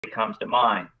comes to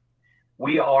mind.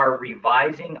 We are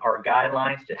revising our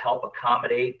guidelines to help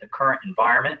accommodate the current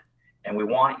environment, and we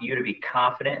want you to be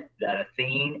confident that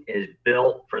Athene is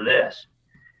built for this.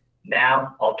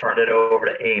 Now I'll turn it over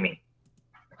to Amy.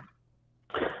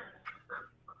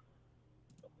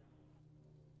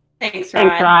 Thanks,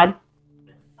 Rod.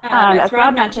 As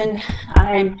Rod mentioned,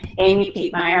 I'm Amy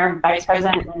Pietmeyer, Vice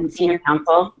President and Senior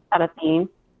Counsel at Athene.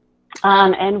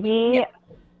 And we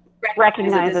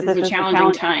recognize that this is a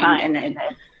challenging time and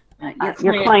that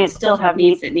your clients still have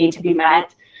needs that need to be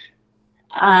met.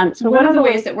 So one of the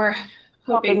ways that we're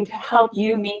hoping to help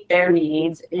you meet their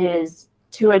needs is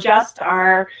to adjust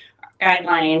our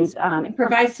guidelines and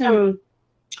provide some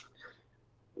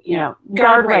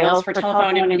guardrails for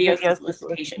telephone and video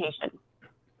solicitation.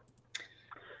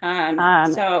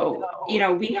 So,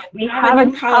 we have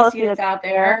a policy that's out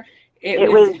there.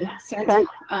 It was sent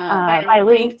by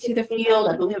link to the field,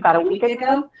 I believe, about a week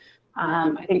ago.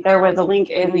 I think there was a link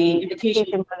in the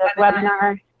invitation for this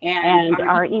webinar, and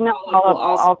our email follow-up will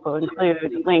also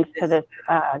include links to this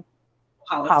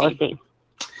policy.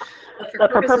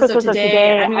 But for purposes of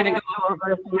today, I'm going to go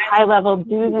over some high-level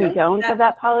do's and don'ts of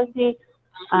that policy.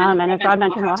 And as Rod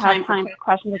mentioned, we'll have time for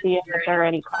questions at the end if there are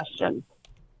any questions.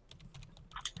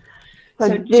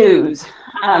 So do's.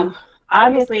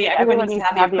 Obviously, everyone needs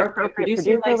to have the appropriate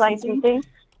producer licensing,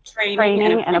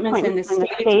 training, and appointments in the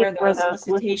states where those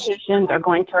solicitations are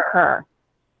going to occur.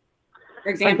 For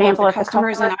example, if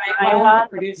customers in Iowa,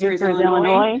 producers in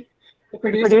Illinois, the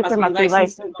producer must be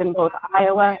licensed in both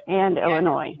Iowa and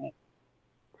Illinois.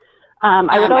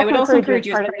 I would also encourage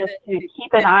you as part of this to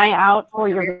keep an eye out for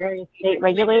your various state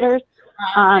regulators.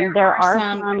 There are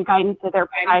some guidance that they're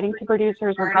providing to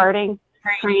producers regarding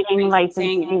training,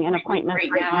 licensing, and appointments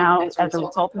right now as a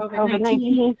result of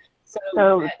COVID-19.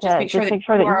 So just make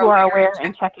sure that you are aware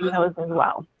and checking those as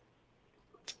well.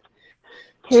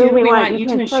 Two, we want you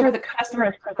to ensure the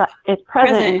customer is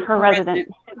present in her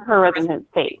resident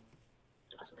state.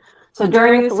 So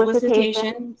during the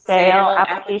solicitation, sale,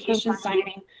 application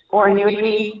signing, or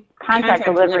annuity contract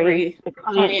delivery, the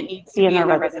client needs to be in their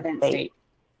resident state.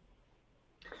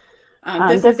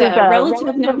 This is a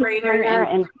relative no-brainer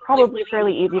and probably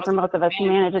fairly easy for most of us to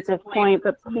manage at this point,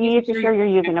 but please be sure you're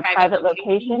using a private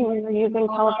location when you're using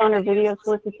telephone or video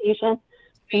solicitation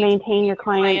to maintain your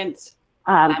client's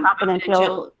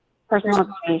confidential personal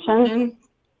information.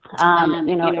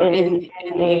 In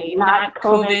a not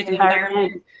COVID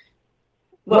environment,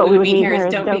 what we would mean here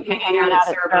is don't be hanging out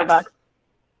at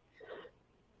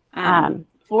Starbucks.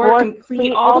 Four,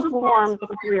 complete all the forms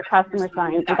before your customer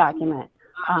signs the document.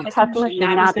 Customers should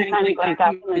not be signing blank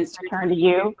documents returned to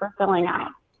you for filling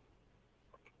out.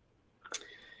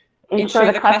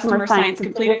 Ensure the customer signs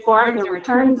completed forms and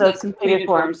returns those completed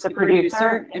forms to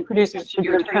producer, and producers should be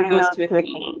returning those to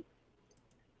Athene.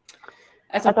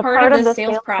 As a part of the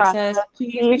sales process,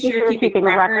 please be sure you're keeping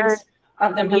records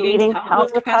of the meetings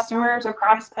held with customers or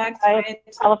prospects via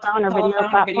telephone or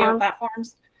video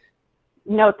platforms.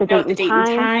 Note the date and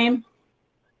time,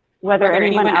 whether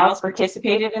anyone else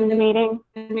participated in the meeting,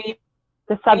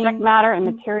 the subject matter and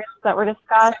materials that were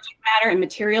discussed.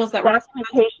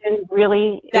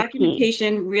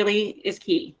 Documentation really is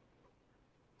key.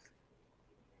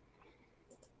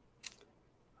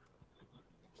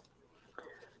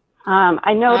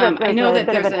 I know that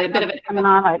there's a bit of it coming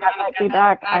on. I got that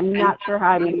feedback. I'm not sure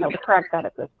how I'm going to be able to correct that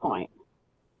at this point.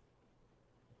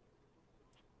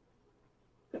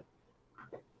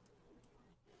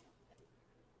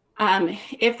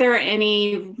 If there are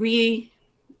any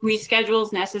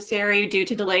reschedules necessary due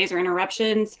to delays or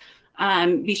interruptions,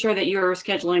 be sure that you're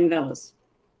scheduling those.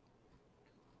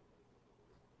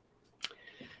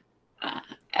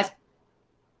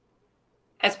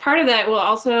 As part of that, we'll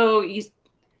also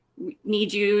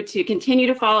need you to continue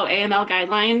to follow AML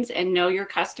guidelines and know your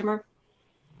customer.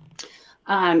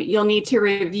 You'll need to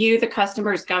review the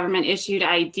customer's government-issued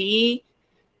ID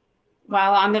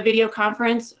while on the video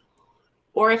conference,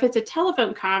 or if it's a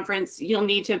telephone conference, you'll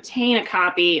need to obtain a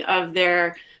copy of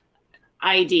their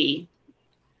ID.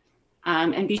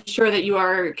 And be sure that you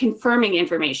are confirming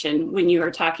information when you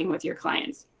are talking with your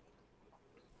clients.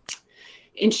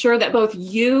 Ensure that both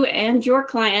you and your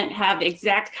client have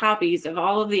exact copies of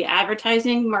all of the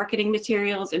advertising, marketing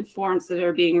materials, and forms that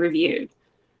are being reviewed.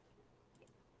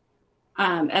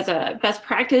 As a best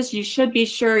practice, you should be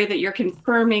sure that you're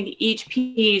confirming each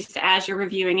piece as you're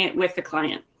reviewing it with the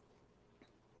client.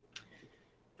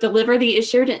 Deliver the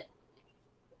issued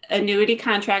annuity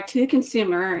contract to the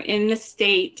consumer in the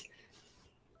state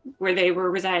where they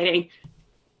were residing.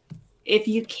 If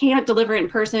you can't deliver it in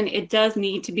person, it does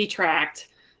need to be tracked.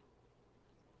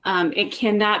 It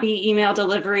cannot be email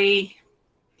delivery.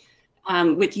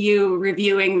 with you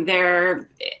reviewing their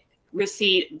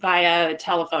receipt via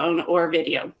telephone or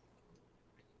video.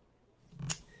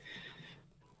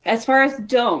 As far as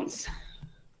don'ts,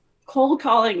 cold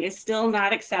calling is still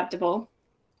not acceptable.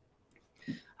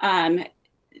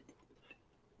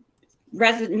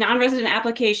 Non-resident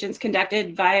applications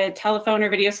conducted via telephone or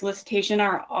video solicitation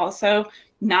are also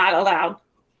not allowed.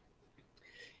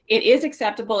 It is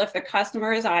acceptable if the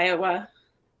customer is Iowa,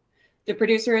 the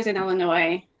producer is in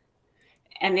Illinois,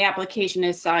 and the application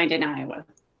is signed in Iowa.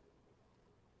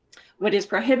 What is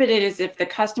prohibited is if the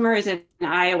customer is in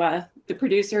Iowa, the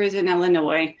producer is in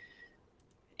Illinois,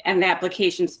 and the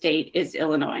application state is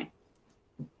Illinois.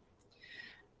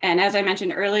 And as I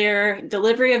mentioned earlier,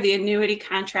 delivery of the annuity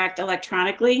contract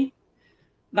electronically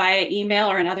via email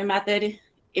or another method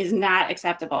is not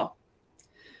acceptable.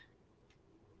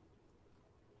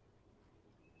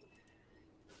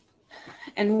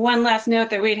 And one last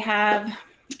note that we'd have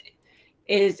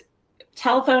is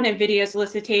telephone and video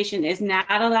solicitation is not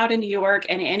allowed in New York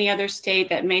and any other state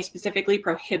that may specifically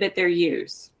prohibit their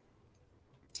use.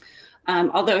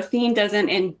 Although Athene doesn't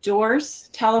endorse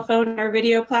telephone or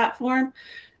video platform,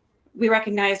 we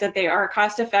recognize that they are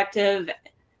cost-effective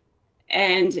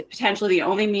and potentially the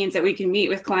only means that we can meet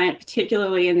with client,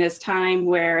 particularly in this time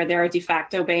where there are de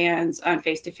facto bans on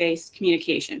face-to-face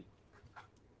communication.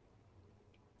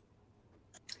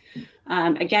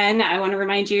 Again, I want to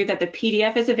remind you that the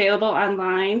PDF is available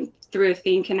online through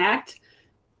Athene Connect.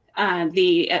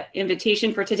 The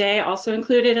invitation for today also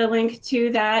included a link to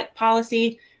that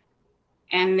policy,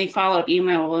 and the follow-up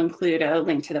email will include a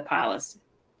link to the policy.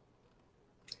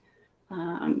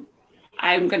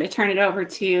 I'm going to turn it over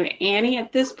to Annie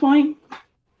at this point.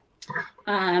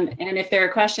 And if there are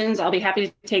questions, I'll be happy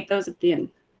to take those at the end.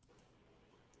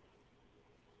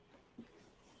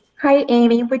 Hi,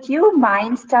 Amy. Would you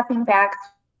mind stepping back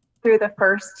through the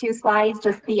first two slides?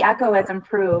 Just the echo has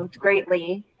improved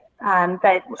greatly,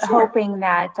 but sure. Hoping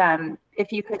that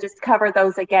if you could just cover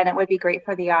those again, it would be great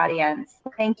for the audience.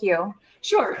 Thank you.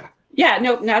 Sure. Yeah,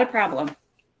 no, not a problem.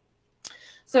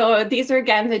 So these are,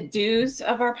 again, the do's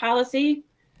of our policy.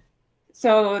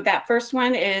 So that first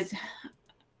one is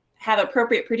have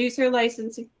appropriate producer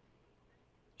licensing,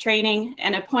 training,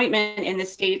 and appointment in the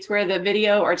states where the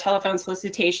video or telephone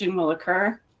solicitation will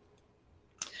occur.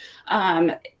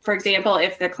 For example,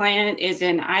 if the client is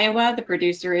in Iowa, the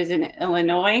producer is in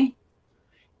Illinois,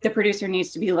 the producer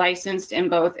needs to be licensed in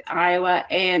both Iowa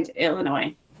and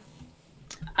Illinois.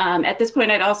 At this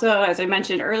point, I'd also, as I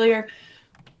mentioned earlier,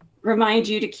 remind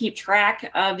you to keep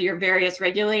track of your various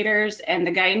regulators and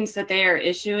the guidance that they are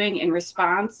issuing in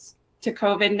response to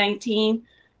COVID-19.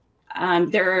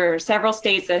 There are several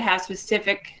states that have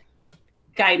specific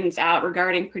guidance out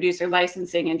regarding producer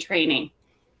licensing and training.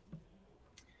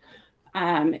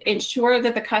 Ensure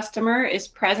that the customer is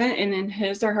present in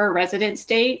his or her resident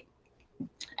state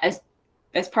as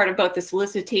part of both the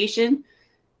solicitation,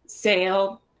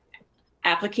 sale,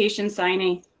 application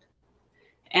signing,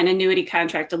 and annuity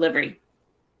contract delivery.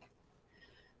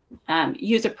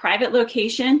 Use a private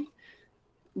location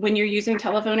when you're using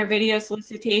telephone or video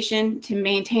solicitation to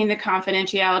maintain the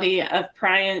confidentiality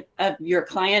of your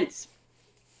client's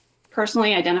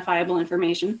personally identifiable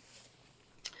information.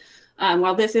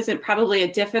 While this isn't probably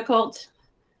a difficult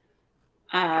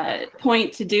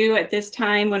point to do at this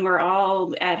time when we're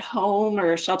all at home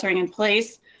or sheltering in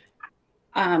place,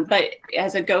 but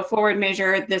as a go-forward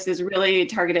measure, this is really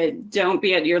targeted. Don't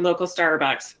be at your local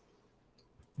Starbucks.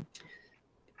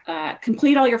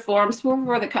 Complete all your forms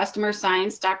before the customer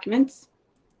signs documents.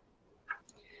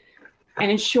 And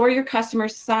ensure your customer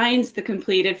signs the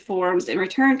completed forms and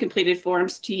return completed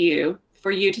forms to you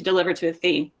for you to deliver to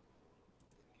Athene.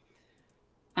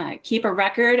 Keep a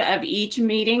record of each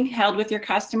meeting held with your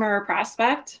customer or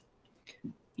prospect.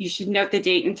 You should note the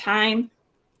date and time,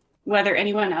 whether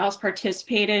anyone else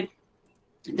participated,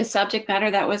 the subject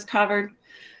matter that was covered,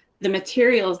 the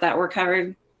materials that were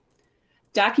covered.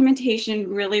 Documentation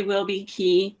really will be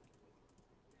key,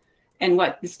 and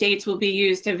what the states will be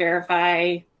used to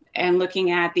verify and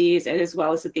looking at these, as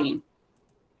well as Athene.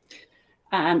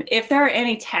 If there are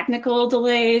any technical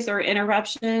delays or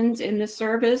interruptions in the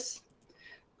service,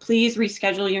 please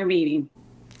reschedule your meeting.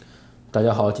 大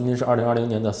家好，今天是2020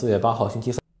年的4月8号，星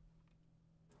期三。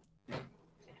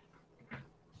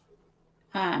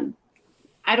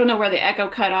I don't know where the echo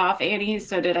cut off, Annie,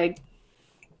 so did I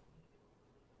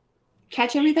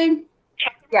catch everything?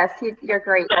 Yes, you're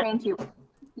great. Thank you.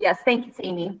 Yes, thank you,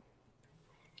 Amy.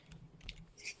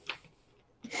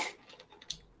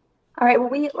 All right,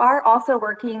 well, we are also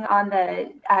working on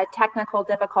the technical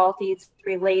difficulties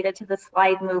related to the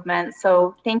slide movement.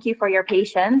 So thank you for your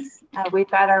patience.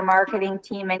 We've got our marketing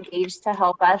team engaged to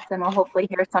help us, and we'll hopefully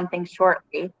hear something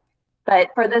shortly. But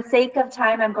for the sake of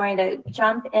time, I'm going to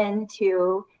jump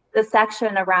into the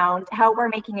section around how we're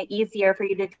making it easier for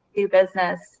you to do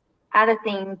business at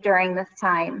Athene during this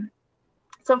time.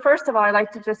 So first of all, I'd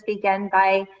like to just begin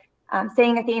by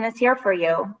saying Athene is here for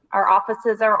you. Our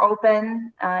offices are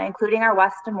open, including our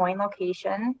West Des Moines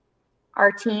location.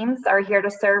 Our teams are here to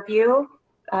serve you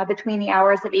between the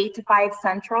hours of 8 to 5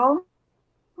 Central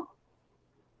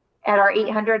at our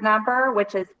 800 number,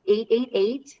 which is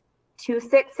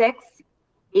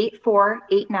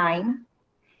 888-266-8489.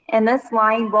 And this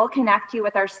line will connect you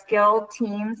with our skilled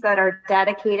teams that are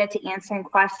dedicated to answering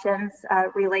questions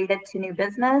related to new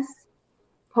business,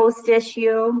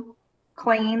 post-issue,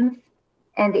 claims,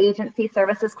 and agency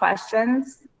services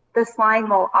questions. This line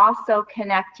will also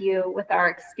connect you with our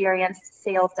experienced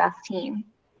sales desk team.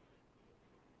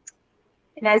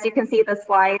 And as you can see, the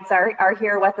slides are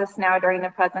here with us now during the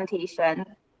presentation.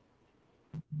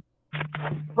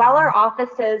 While our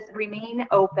offices remain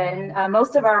open,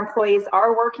 most of our employees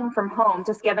are working from home,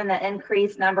 just given the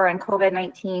increased number in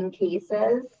COVID-19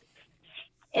 cases.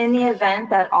 In the event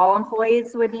that all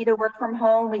employees would need to work from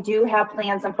home, we do have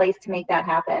plans in place to make that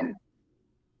happen.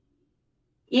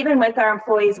 Even with our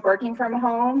employees working from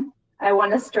home, I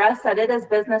want to stress that it is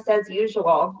business as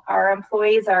usual. Our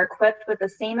employees are equipped with the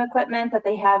same equipment that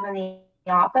they have in the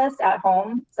office at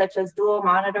home, such as dual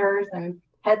monitors and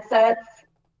headsets.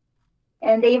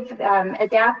 And they've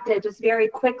adapted just very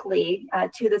quickly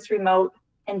to this remote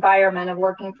environment of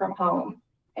working from home,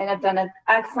 and have done an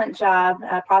excellent job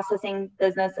processing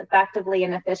business effectively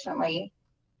and efficiently.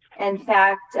 In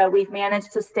fact, we've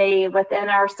managed to stay within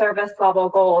our service level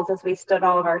goals as we stood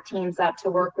all of our teams up to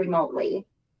work remotely.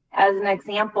 As an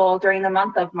example, during the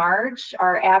month of March,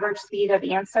 our average speed of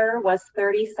answer was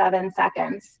 37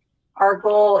 seconds. Our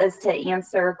goal is to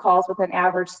answer calls with an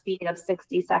average speed of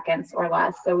 60 seconds or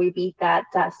less, so we beat that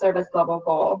service level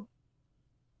goal.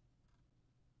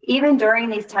 Even during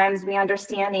these times, we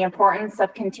understand the importance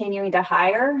of continuing to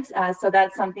hire, so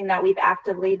that's something that we've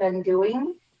actively been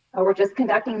doing. We're just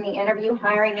conducting the interview,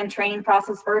 hiring, and training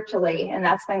process virtually, and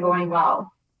that's been going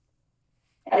well.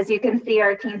 As you can see,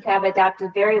 our teams have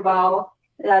adapted very well.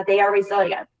 They are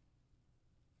resilient.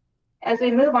 As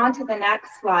we move on to the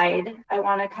next slide, I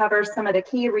want to cover some of the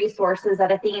key resources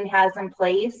that Athene has in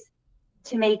place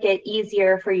to make it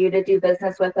easier for you to do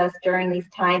business with us during these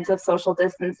times of social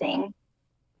distancing.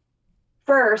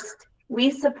 First,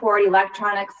 we support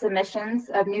electronic submissions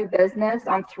of new business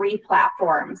on 3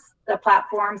 platforms. The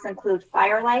platforms include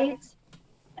Firelight,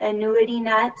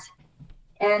 AnnuityNet,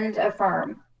 and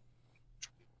Affirm.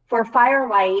 For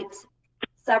Firelight,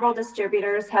 several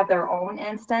distributors have their own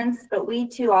instance, but we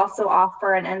too also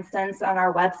offer an instance on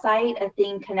our website,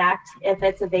 Athene Connect, if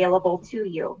it's available to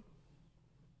you.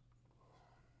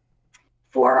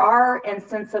 For our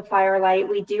instance of Firelight,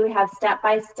 we do have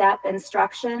step-by-step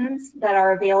instructions that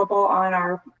are available on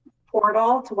our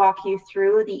portal to walk you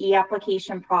through the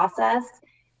e-application process.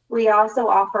 We also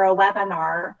offer a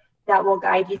webinar that will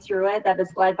guide you through it, that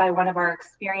is led by one of our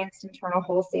experienced internal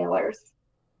wholesalers.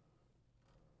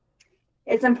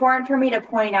 It's important for me to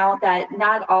point out that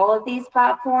not all of these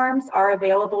platforms are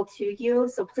available to you,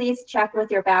 so please check with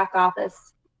your back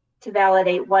office to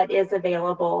validate what is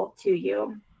available to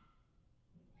you.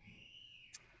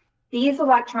 These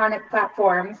electronic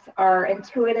platforms are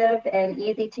intuitive and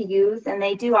easy to use, and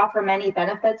they do offer many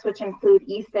benefits, which include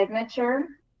e-signature.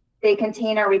 They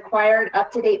contain our required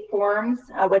up-to-date forms,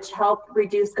 which help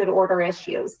reduce good order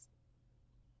issues.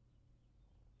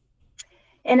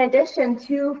 In addition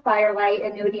to Firelight,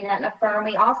 AnnuityNet, and Affirm,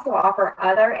 we also offer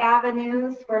other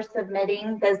avenues for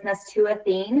submitting business to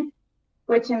Athene,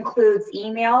 which includes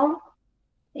email,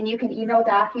 and you can email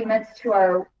documents to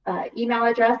our email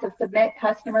address of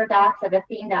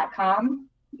submitcustomerdocs@athene.com.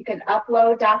 You can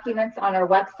upload documents on our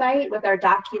website with our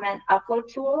document upload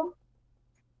tool,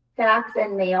 fax,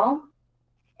 and mail.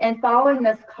 And following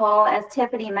this call, as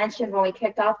Tiffany mentioned when we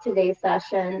kicked off today's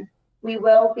session, we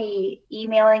will be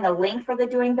emailing a link for the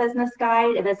Doing Business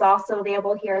Guide. It is also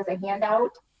available here as a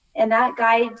handout. And that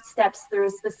guide steps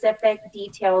through specific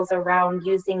details around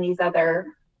using these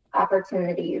other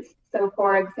opportunities. So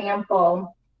for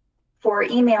example, for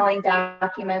emailing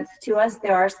documents to us,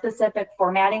 there are specific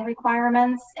formatting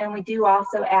requirements, and we do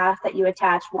also ask that you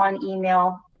attach 1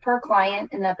 email per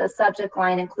client and that the subject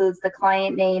line includes the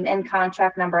client name and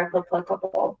contract number if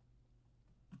applicable.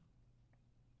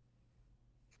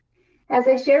 As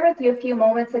I shared with you a few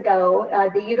moments ago,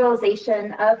 the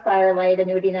utilization of Firelight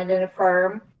Annuity Net in a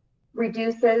firm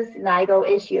reduces NIGO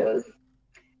issues.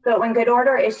 But when good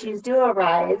order issues do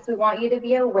arise, we want you to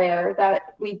be aware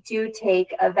that we do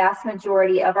take a vast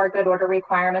majority of our good order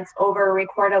requirements over a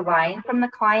recorded line from the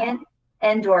client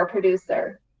and/or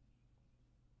producer.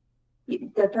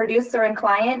 The producer and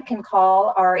client can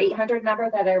call our 800 number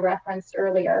that I referenced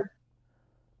earlier.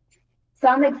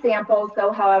 Some examples,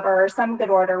 though, however, some good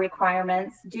order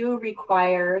requirements do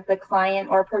require the client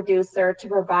or producer to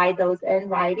provide those in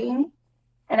writing.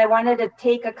 And I wanted to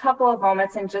take a couple of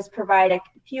moments and just provide a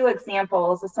few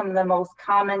examples of some of the most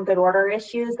common good order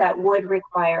issues that would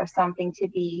require something to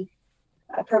be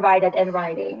provided in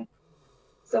writing.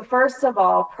 So first of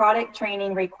all, product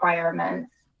training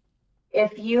requirements.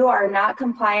 If you are not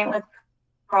compliant with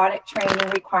product training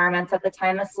requirements at the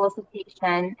time of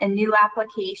solicitation, a new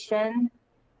application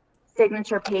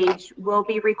signature page will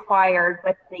be required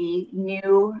with the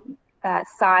new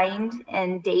signed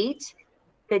and date.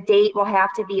 The date will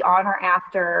have to be on or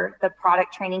after the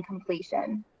product training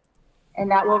completion.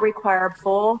 And that will require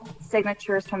both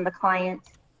signatures from the client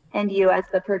and you as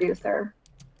the producer.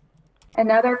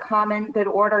 Another common good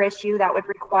order issue that would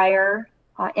require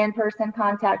in-person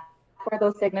contact for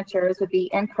those signatures would be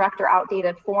incorrect or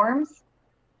outdated forms.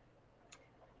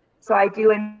 So I do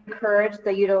encourage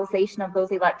the utilization of those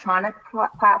electronic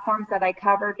platforms that I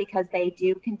covered because they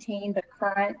do contain the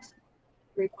current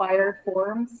required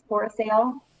forms for a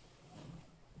sale.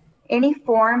 Any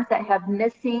forms that have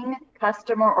missing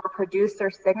customer or producer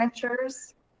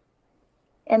signatures,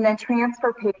 and then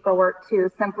transfer paperwork too,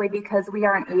 simply because we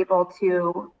aren't able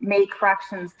to make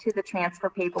corrections to the transfer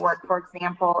paperwork. For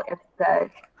example, if the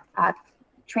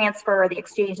transfer or the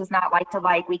exchange is not like to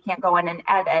like, we can't go in and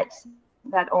edit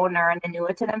that owner and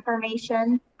annuitant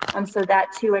information. So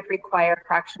that too would require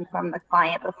correction from the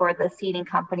client before the seeding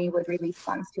company would release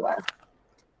funds to us.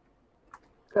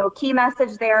 So key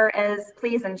message there is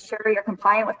please ensure you're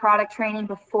compliant with product training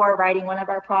before writing one of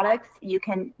our products. You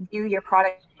can view your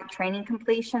product training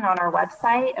completion on our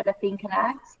website at Athene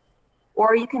Connect,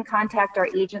 or you can contact our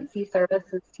agency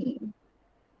services team.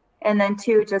 And then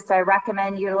two, just I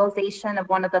recommend utilization of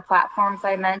one of the platforms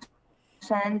I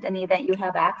mentioned in the event you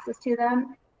have access to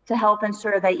them to help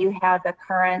ensure that you have the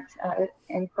current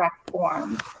and correct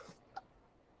forms.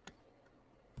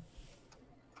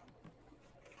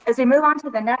 As we move on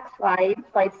to the next slide,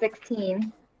 slide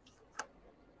 16,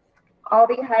 I'll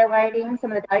be highlighting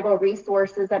some of the valuable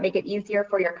resources that make it easier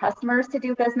for your customers to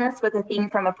do business with Athene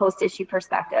from a post-issue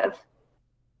perspective.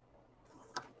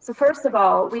 So first of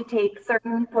all, we take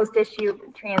certain post-issue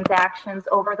transactions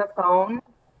over the phone,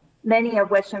 many of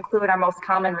which include our most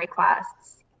common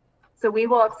requests. So we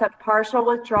will accept partial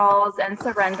withdrawals and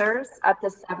surrenders up to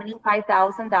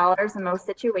 $75,000 in most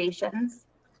situations,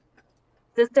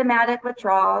 systematic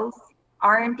withdrawals,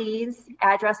 RMDs,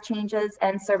 address changes,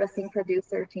 and servicing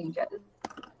producer changes.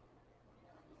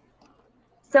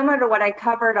 Similar to what I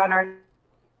covered on our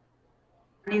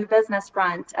new business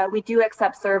front, we do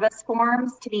accept service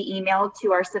forms to be emailed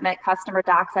to our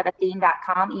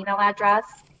submitcustomerdocs@athene.com email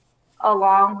address,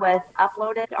 along with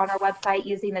uploaded on our website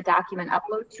using the document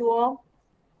upload tool,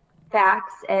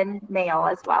 fax, and mail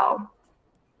as well.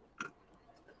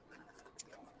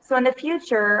 So in the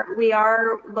future, we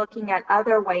are looking at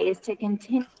other ways to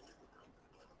continue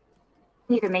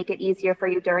to make it easier for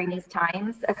you during these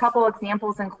times. A couple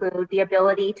examples include the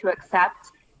ability to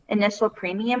accept initial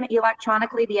premium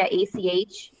electronically via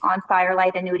ACH on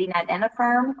Firelight Annuity Net in a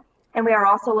firm, and we are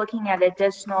also looking at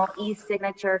additional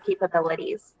e-signature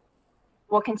capabilities.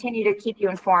 We'll continue to keep you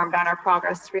informed on our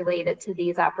progress related to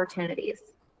these opportunities.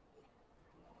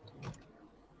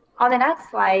 On the next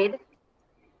slide,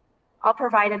 I'll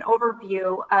provide an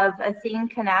overview of Athene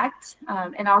Connect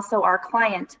and also our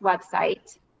client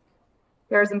website.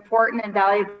 There's important and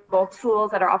valuable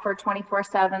tools that are offered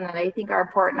 24/7 that I think are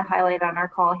important to highlight on our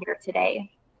call here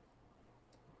today.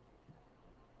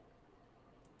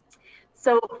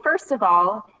 So first of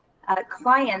all,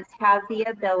 clients have the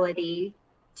ability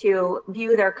to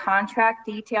view their contract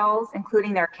details,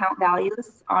 including their account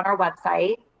values, on our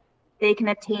website. They can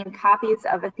obtain copies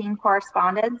of Athene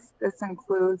correspondence. This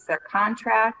includes their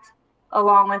contract,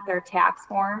 along with their tax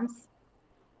forms.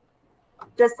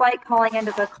 Just like calling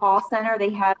into the call center, they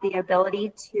have the ability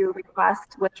to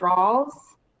request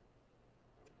withdrawals.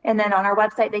 And then on our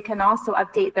website, they can also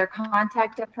update their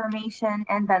contact information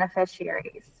and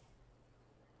beneficiaries.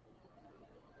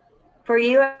 For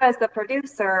you as the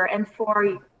producer and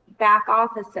for back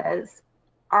offices,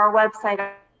 our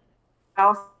website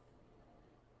also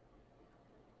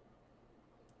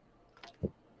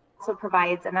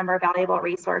provides a number of valuable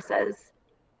resources.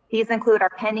 These include our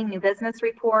pending new business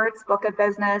reports, book of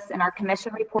business, and our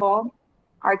commission report,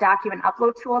 our document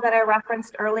upload tool that I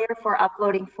referenced earlier for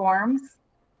uploading forms.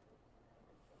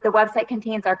 The website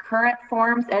contains our current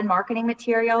forms and marketing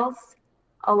materials,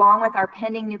 along with our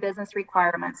pending new business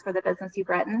requirements for the business you've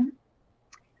written,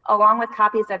 along with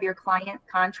copies of your client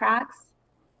contracts.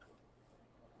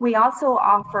 We also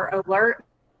offer alert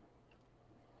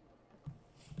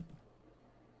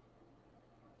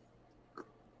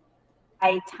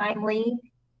timely,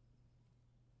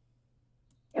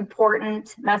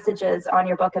 important messages on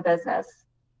your book of business.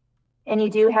 And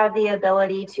you do have the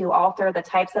ability to alter the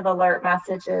types of alert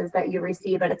messages that you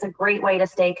receive, but it's a great way to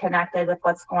stay connected with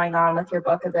what's going on with your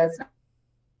book of business.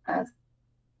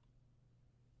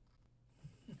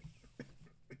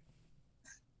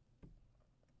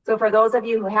 So for those of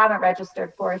you who haven't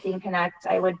registered for Athene Connect,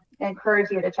 I would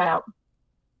encourage you to check out.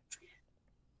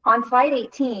 On slide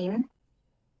 18,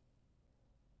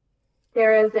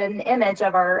 there is an image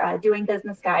of our doing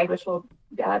business guide, which will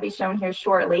be shown here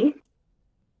shortly.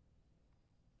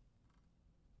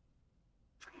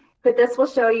 But this will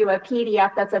show you a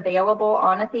PDF that's available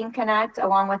on Athene Connect,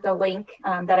 along with a link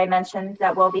that I mentioned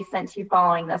that will be sent to you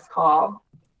following this call.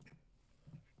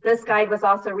 This guide was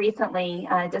also recently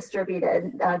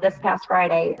distributed this past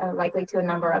Friday, likely to a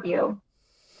number of you.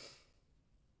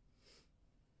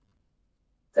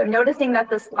 So noticing that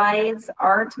the slides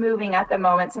aren't moving at the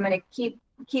moment, so I'm going to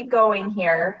keep going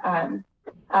here.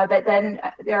 But then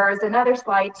there is another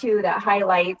slide too that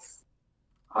highlights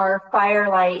our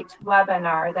Firelight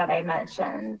webinar that I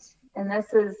mentioned. And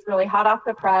this is really hot off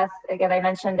the press. Again, I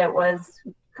mentioned it was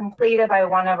completed by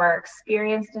one of our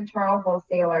experienced internal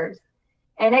wholesalers.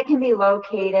 And it can be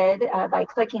located by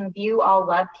clicking View All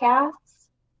Webcasts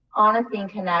on Athene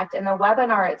Connect. And the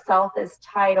webinar itself is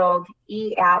titled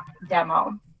E-App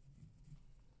Demo.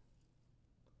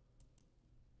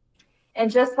 And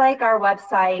just like our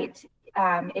website,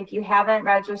 if you haven't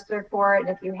registered for it,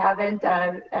 if you haven't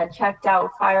checked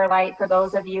out Firelight, for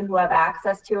those of you who have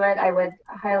access to it, I would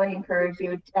highly encourage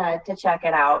you to check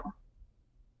it out.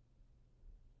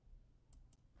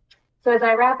 So as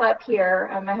I wrap up here,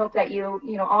 I hope that you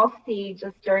all see,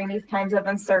 just during these times of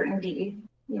uncertainty,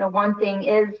 one thing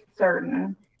is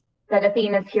certain, that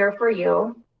Athene is here for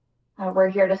you. We're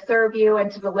here to serve you and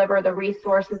to deliver the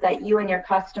resources that you and your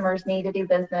customers need to do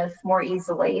business more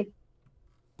easily.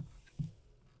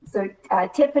 So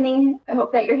Tiffany, I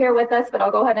hope that you're here with us, but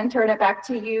I'll go ahead and turn it back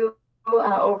to you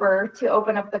over to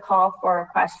open up the call for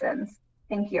questions.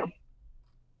 Thank you.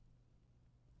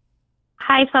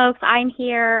 Hi, folks. I'm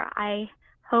here. I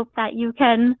hope that you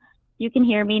can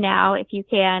hear me now. If you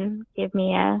can, give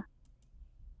me a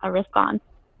response.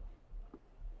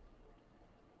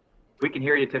 We can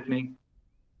hear you, Tiffany.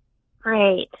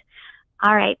 Great.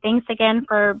 All right. Thanks again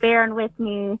for bearing with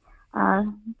me.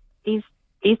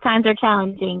 These times are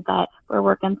challenging, but we're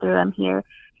working through them here.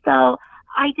 So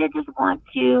I did just want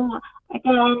to,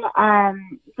 again,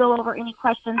 go over any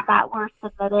questions that were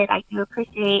submitted. I do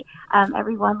appreciate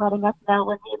everyone letting us know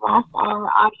when they lost our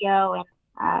audio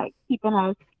and keeping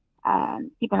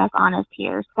us honest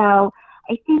here. So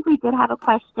I think we did have a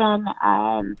question.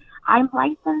 I'm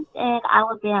licensed in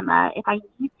Alabama. If I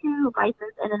need to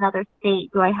license in another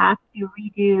state, do I have to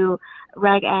redo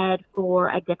Reg Ed for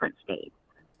a different state?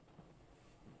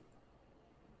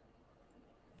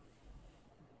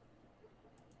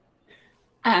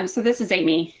 So this is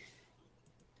Amy.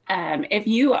 If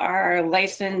you are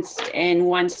licensed in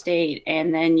one state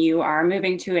and then you are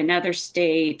moving to another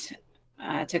state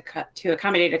to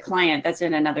accommodate a client that's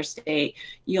in another state,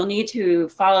 you'll need to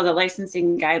follow the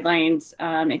licensing guidelines,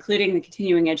 including the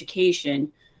continuing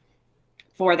education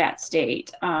for that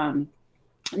state.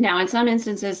 Now, in some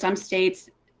instances, some states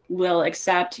will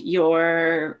accept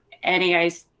your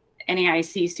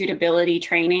NAIC suitability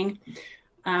training,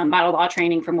 model law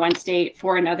training from one state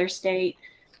for another state.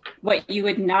 What you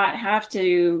would not have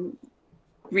to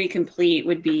recomplete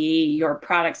would be your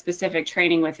product-specific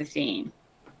training with Athene.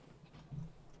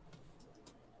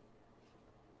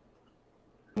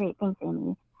 Great, thanks,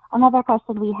 Amy. Another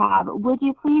question we have, would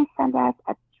you please send us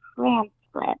a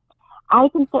transcript? I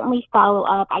can certainly follow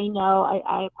up. I know,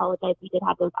 I apologize, we did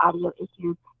have those audio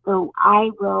issues. So I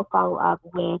will follow up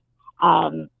with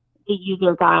the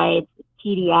user guides,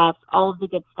 PDFs, all of the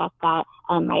good stuff that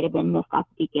might have been missed at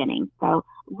the beginning. So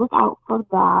look out for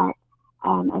that.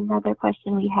 Another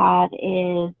question we have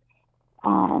is,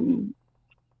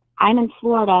 I'm in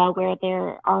Florida where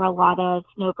there are a lot of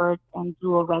snowbirds and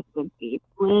dual residencies.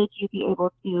 Would you be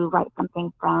able to write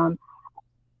something from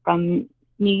New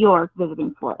York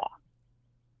visiting Florida?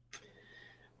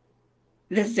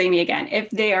 This is Amy again. If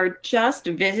they are just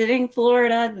visiting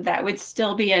Florida, that would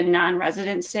still be a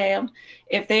non-resident sale.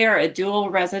 If they are a dual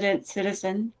resident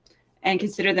citizen and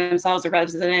consider themselves a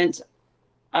resident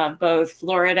of both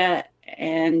Florida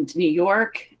and New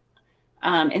York,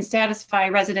 and satisfy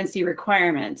residency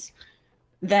requirements,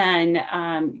 then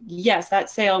yes, that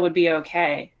sale would be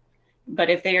okay. But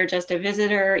if they are just a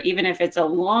visitor, even if it's a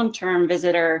long-term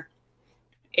visitor,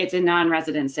 it's a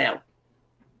non-resident sale.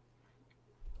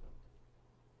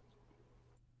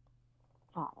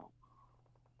 Got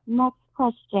it. Next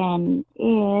question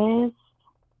is,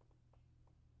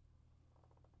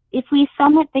 if we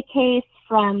submit the case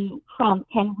from Crump,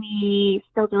 can we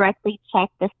still directly check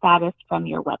the status from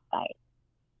your website?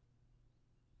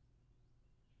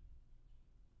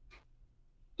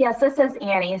 Yes, this is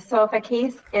Annie. So if a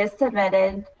case is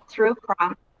submitted through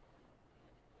Crump,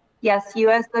 yes, you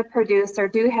as the producer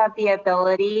do have the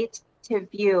ability to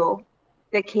view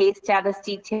the case status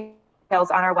details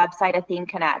on our website, Athene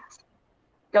Connect.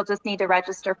 You'll just need to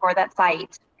register for that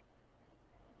site.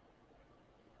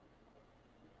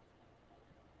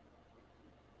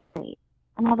 Great.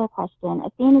 Another question.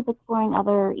 Athene is exploring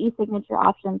other e-signature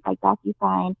options like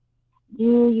DocuSign.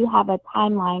 Do you have a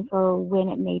timeline for when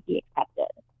it may be accepted?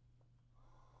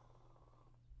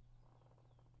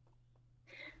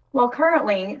 Well,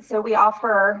 currently, so we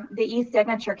offer the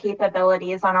e-signature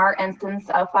capabilities on our instance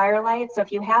of Firelight. So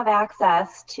if you have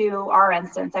access to our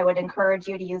instance, I would encourage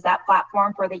you to use that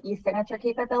platform for the e-signature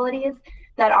capabilities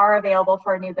that are available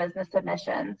for new business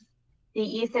submissions.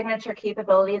 The e-signature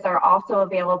capabilities are also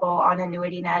available on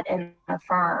AnnuityNet and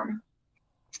Affirm.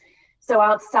 So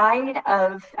outside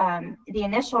of the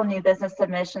initial new business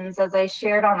submissions, as I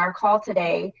shared on our call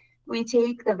today, we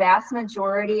take the vast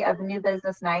majority of new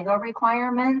business NIGO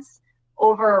requirements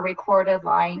over a recorded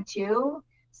line too.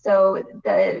 So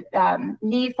the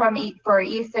need for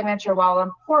e-signature, while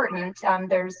important,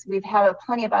 we've had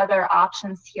plenty of other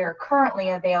options here currently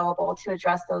available to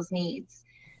address those needs.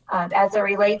 As it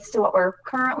relates to what we're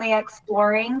currently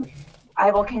exploring, I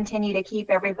will continue to keep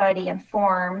everybody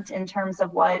informed in terms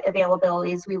of what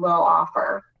availabilities we will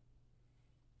offer.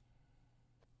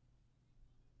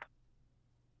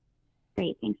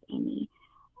 Great, thanks, Amy.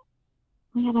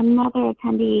 We have another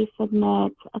attendee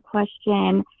submit a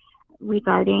question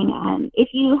regarding if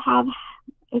you have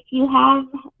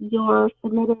your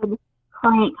submitted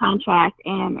client contract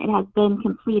and it has been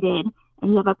completed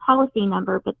and you have a policy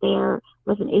number, but there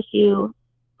was an issue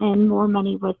and more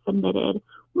money was submitted,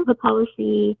 will the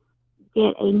policy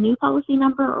get a new policy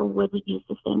number or would we use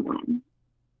the same one?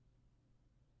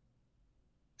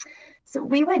 So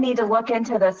we would need to look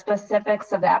into the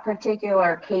specifics of that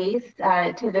particular case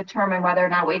to determine whether or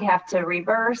not we'd have to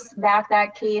reverse back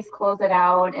that case, close it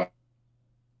out,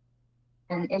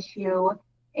 and issue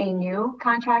a new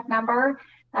contract number.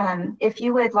 If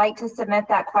you would like to submit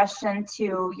that question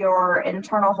to your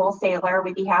internal wholesaler,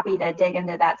 we'd be happy to dig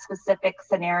into that specific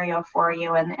scenario for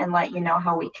you and let you know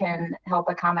how we can help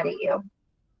accommodate you.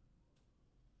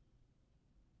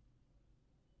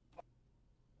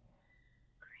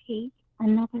 Great.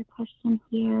 Another question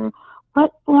here.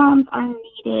 What forms are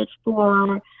needed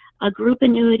for a group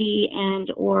annuity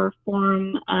and or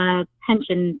form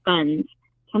pension funds?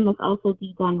 Can this also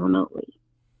be done remotely?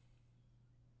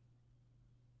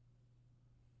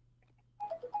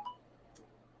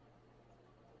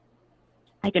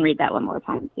 I can read that one more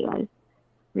time too. I was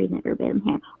reading it verbatim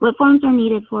here. What forms are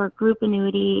needed for a group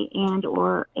annuity and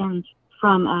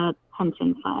from a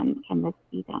pension fund? Can this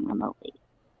be done remotely?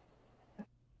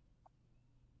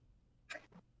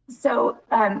 So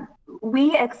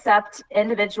we accept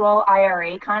individual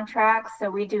IRA contracts, so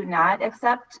we do not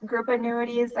accept group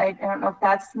annuities. I don't know if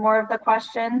that's more of the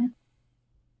question.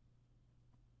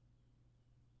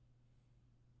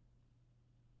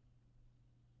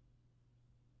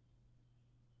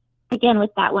 Again,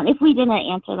 with that one, if we didn't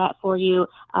answer that for you,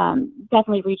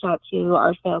 definitely reach out to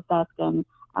our sales desk and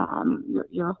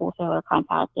your wholesaler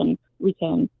contact, and we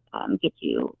can get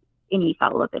you any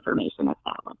follow-up information if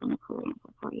that wasn't a clear answer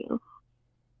for you.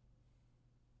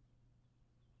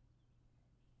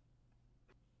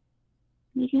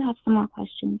 We do have some more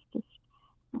questions. Just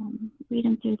read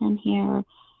them through them here.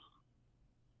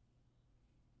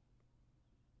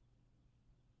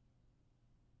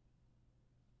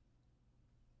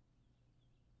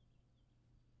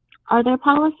 Are there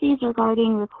policies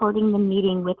regarding recording the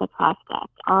meeting with a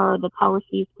prospect? Are the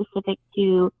policies specific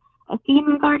to Athene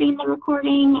regarding the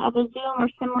recording of a Zoom or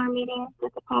similar meetings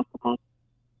with a prospect?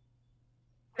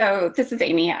 So this is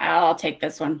Amy. I'll take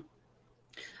this one.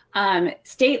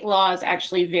 State laws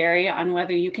actually vary on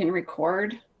whether you can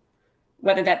record,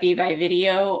 whether that be by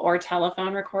video or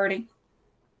telephone recording.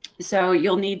 So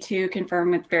you'll need to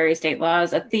confirm with various state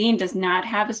laws. Athene does not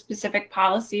have a specific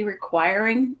policy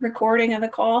requiring recording of the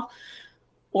call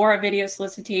or a video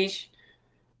solicitation,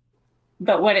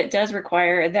 but what it does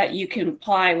require is that you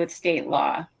comply with state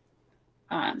law.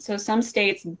 So some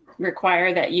states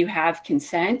require that you have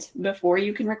consent before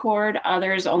you can record.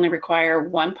 Others only require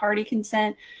one-party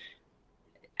consent.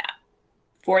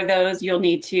 For those, you'll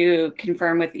need to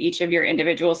confirm with each of your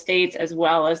individual states as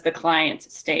well as the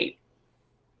client's state.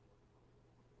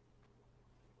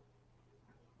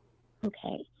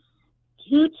 Okay.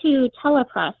 Due to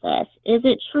teleprocess, is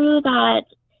it true that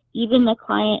even if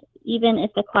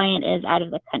the client is out of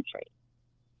the country?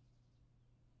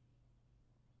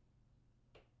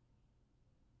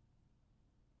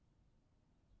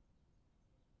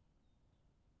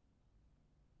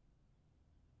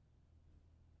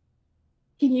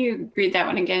 Can you read that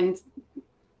one again?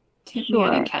 Tiffany, Sure.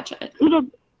 I didn't catch it.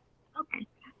 Okay.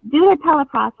 Due to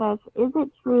teleprocess, is it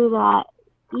true that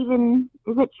even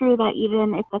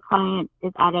if the client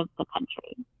is out of the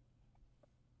country?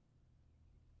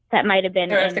 That might have been.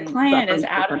 So if the client is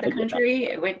out of the country,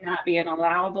 it would not be an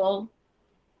allowable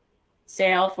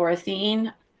sale for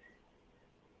Athene.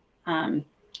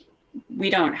 We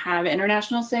don't have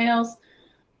international sales,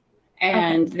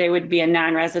 and they would be a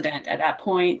non-resident at that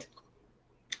point.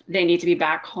 They need to be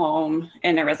back home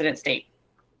in their resident state.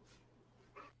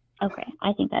 Okay,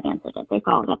 I think that answered it. They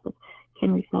followed up with,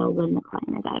 can we sell when the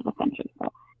client is out of the country?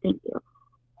 So thank you.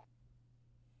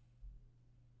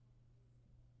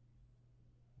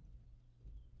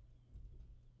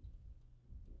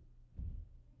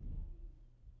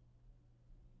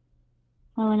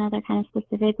 Oh, another kind of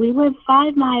specific. We live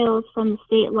 5 miles from the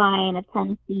state line of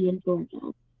Tennessee and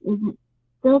Georgia. Is it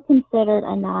still considered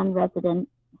a non-resident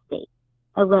state?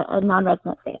 A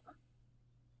non-resident state?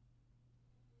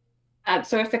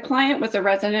 So if the client was a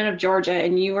resident of Georgia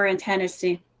and you were in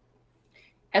Tennessee,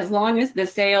 as long as the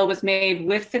sale was made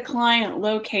with the client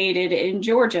located in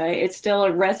Georgia, it's still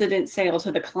a resident sale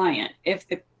to the client. If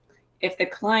the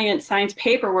client signs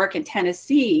paperwork in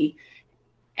Tennessee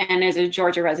and is a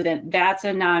Georgia resident, that's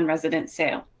a non-resident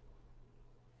sale.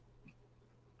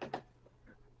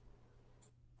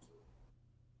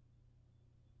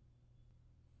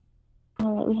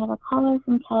 All right, we have a caller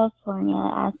from California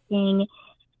asking,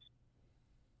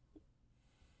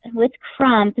 with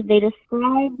Crump, they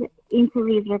described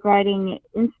inquiries regarding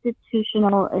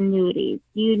institutional annuities.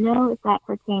 Do you know if that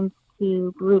pertains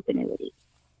to group annuities?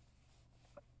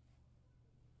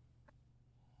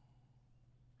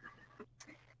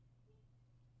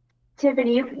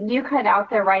 Tiffany, you cut out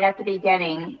there right at the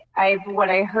beginning. What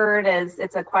I heard is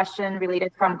it's a question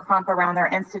related from Crump around their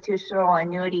institutional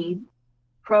annuity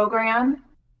program.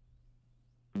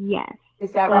 Yes.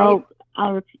 Is that right?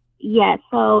 Yes.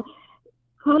 So,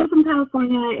 caller from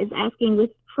California is asking,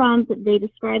 with Trump, they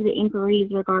described the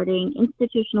inquiries regarding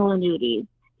institutional annuities.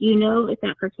 Do you know if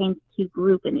that pertains to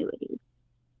group annuities?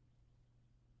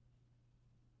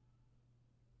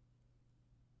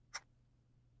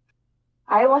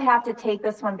 I will have to take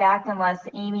this one back unless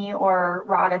Amy or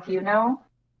Rod, if you know.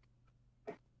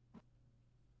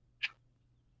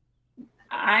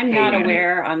 I'm not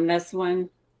aware on this one.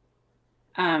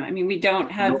 I mean, we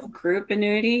don't have group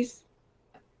annuities.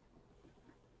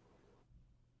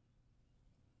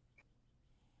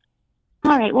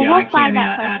 All right. Well, we'll flag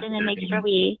that question and make sure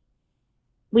we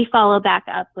follow back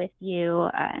up with you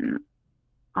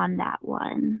on that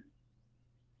one.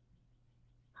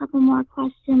 Couple more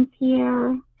questions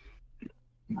here.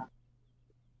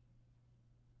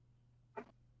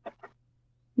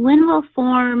 When will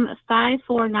Form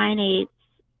 5498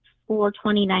 for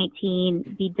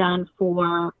 2019 be done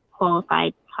for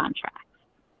qualified contracts?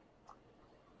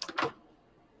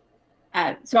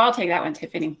 So I'll take that one,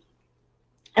 Tiffany.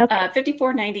 Okay.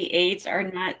 5498s are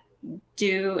not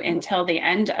due until the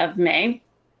end of May.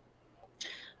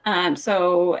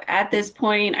 So at this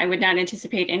point, I would not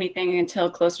anticipate anything until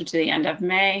closer to the end of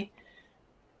May.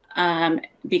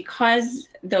 Because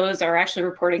those are actually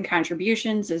reporting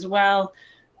contributions as well.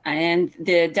 And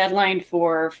the deadline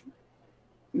for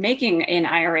making an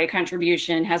IRA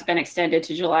contribution has been extended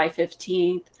to July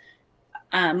 15th.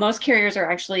 Most carriers are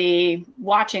actually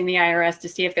watching the IRS to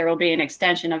see if there will be an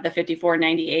extension of the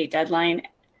 5498 deadline.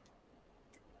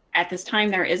 At this time,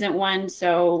 there isn't one,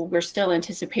 so we're still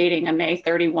anticipating a May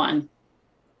 31.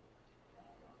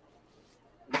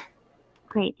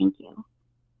 Great, thank you.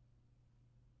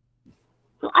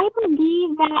 So I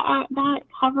believe that that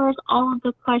covers all of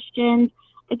the questions.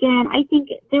 Again, I think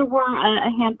there were a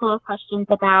handful of questions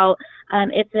about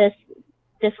if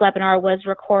this webinar was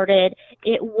recorded.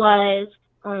 It was.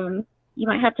 You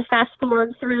might have to fast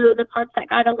forward through the parts that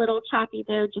got a little choppy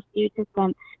there just due to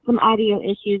some audio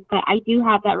issues, but I do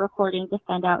have that recording to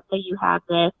send out so you have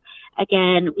this.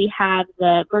 Again, we have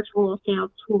the virtual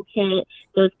sales toolkit,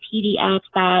 those PDFs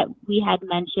that we had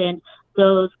mentioned,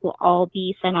 those will all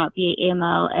be sent out via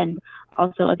email and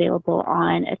also available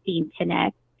on Athene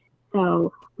Connect.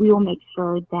 So we will make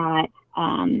sure that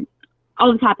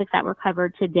all the topics that were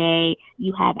covered today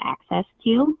you have access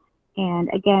to. And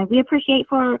again, we appreciate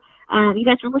for you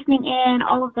guys for listening in,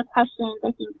 all of the questions.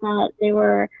 I think that they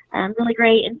were really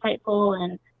great,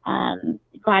 insightful, and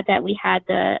glad that we had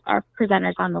our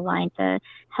presenters on the line to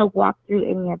help walk through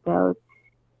any of those.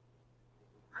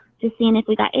 Just seeing if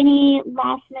we got any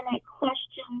last minute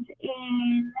questions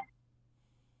in.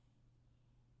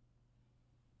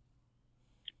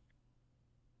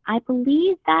 I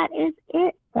believe that is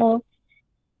it. So,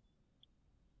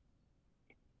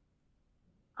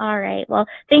 all right. Well,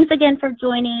 thanks again for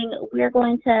joining. We're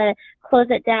going to close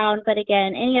it down. But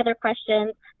again, any other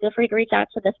questions, feel free to reach out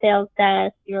to the sales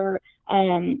desk, your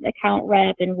account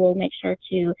rep, and we'll make sure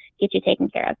to get you taken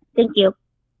care of. Thank you.